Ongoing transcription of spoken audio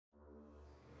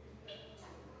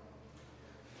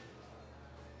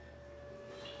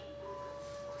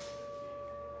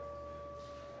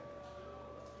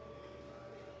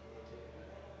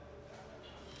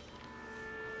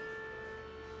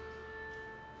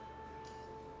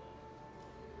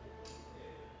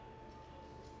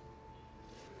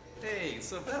Hey,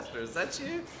 Sylvester, is that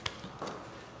you?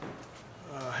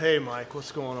 Hey, Mike,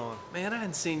 what's going on? Man, I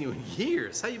hadn't seen you in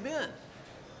years. How you been?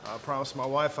 I promised my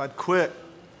wife I'd quit.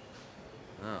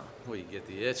 Oh, well, you get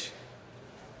the itch.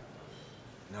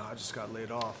 No, I just got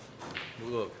laid off.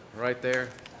 Look, right there,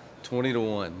 20 to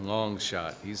 1, long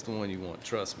shot. He's the one you want,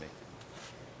 trust me.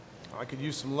 I could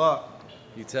use some luck.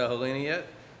 You tell Helena yet?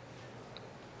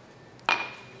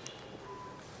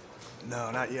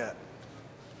 No, not yet.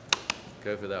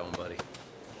 Go for that one, buddy.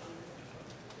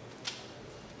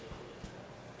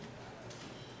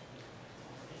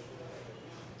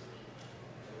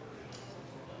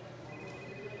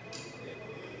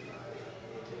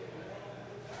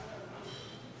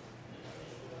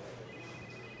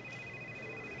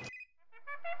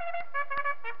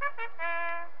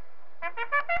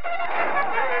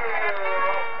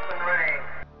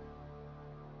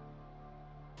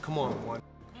 Come on, one.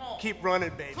 Keep running,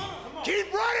 baby.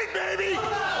 Keep running, baby!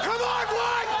 Come on,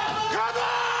 one! Come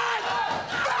on!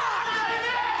 Fuck!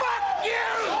 Fuck you!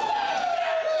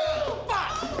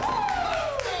 Fuck!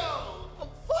 I'm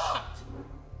fucked!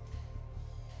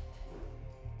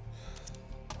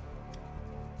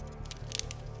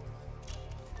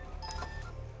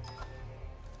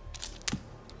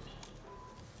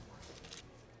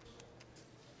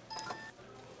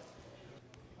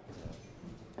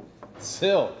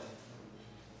 Sil.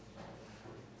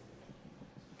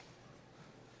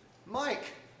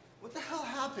 Mike, what the hell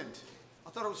happened? I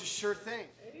thought it was a sure thing.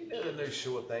 You know the new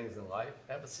sure things in life.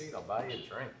 Have a seat, I'll buy you a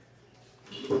drink.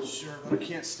 Sure, but I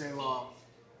can't stay long.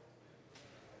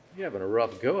 You're having a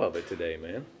rough go of it today,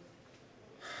 man.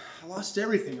 I lost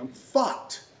everything. I'm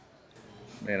fucked.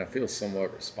 Man, I feel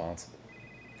somewhat responsible.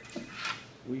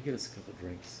 Will you get us a couple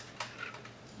drinks?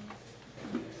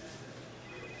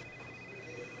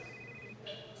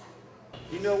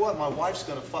 You know what? My wife's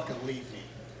gonna fucking leave me.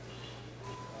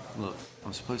 Look,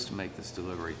 I'm supposed to make this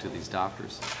delivery to these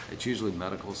doctors. It's usually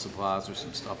medical supplies or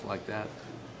some stuff like that.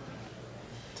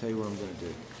 Tell you what I'm gonna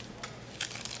do.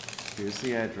 Here's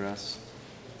the address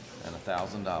and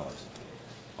 $1,000.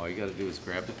 All you gotta do is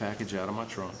grab the package out of my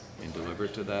trunk and deliver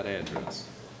it to that address.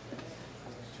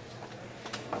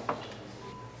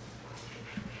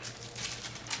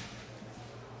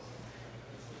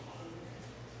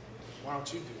 Why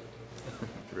don't you do it?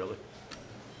 Really?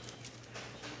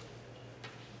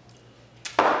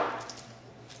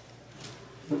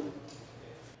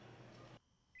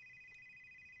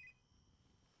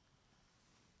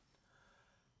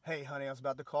 Hey, honey, I was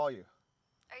about to call you.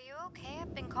 Are you okay?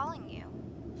 I've been calling you.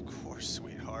 Of course,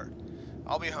 sweetheart.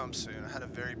 I'll be home soon. I had a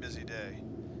very busy day.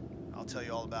 I'll tell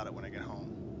you all about it when I get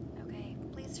home. Okay,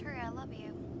 please hurry. I love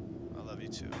you. I love you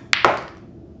too.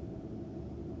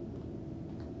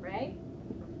 Ray?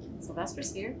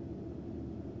 Sylvester's here.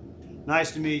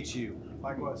 Nice to meet you.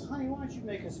 Likewise. Honey, why don't you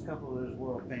make us a couple of those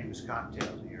world famous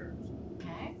cocktails of yours?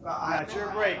 Okay. That's your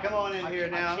break. Come on in here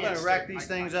now. I'm going to rack these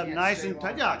things up nice and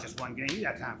tight. Yeah, Yeah, just one game. You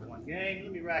got time for one game.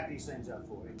 Let me rack these things up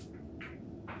for you.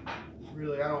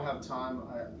 really, I don't have time.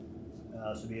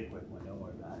 This will be a quick one. Don't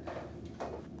worry about it.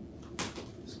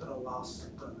 It's been a while since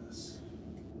I've done this.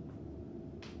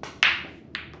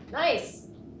 Nice.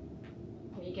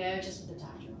 Here you go, just what the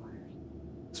doctor ordered.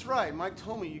 That's right. Mike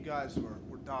told me you guys were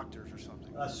doctors or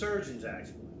something. Surgeons,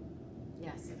 actually.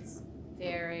 Yes, it's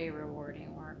very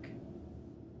rewarding work.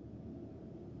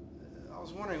 I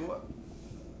was wondering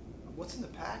what's in the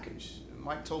package.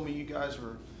 Mike told me you guys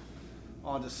were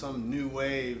onto some new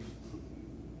wave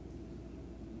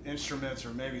instruments or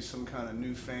maybe some kind of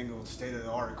newfangled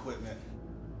state-of-the-art equipment.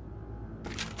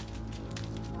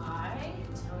 Why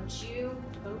don't you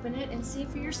open it and see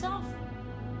for yourself?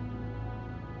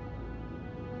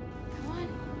 Come on.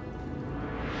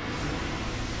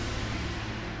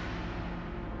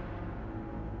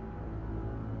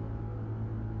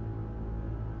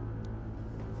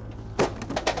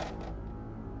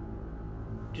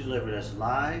 Delivered us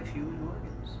live human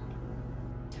organs.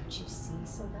 Don't you see,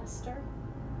 Sylvester?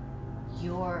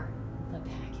 You're the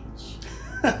package.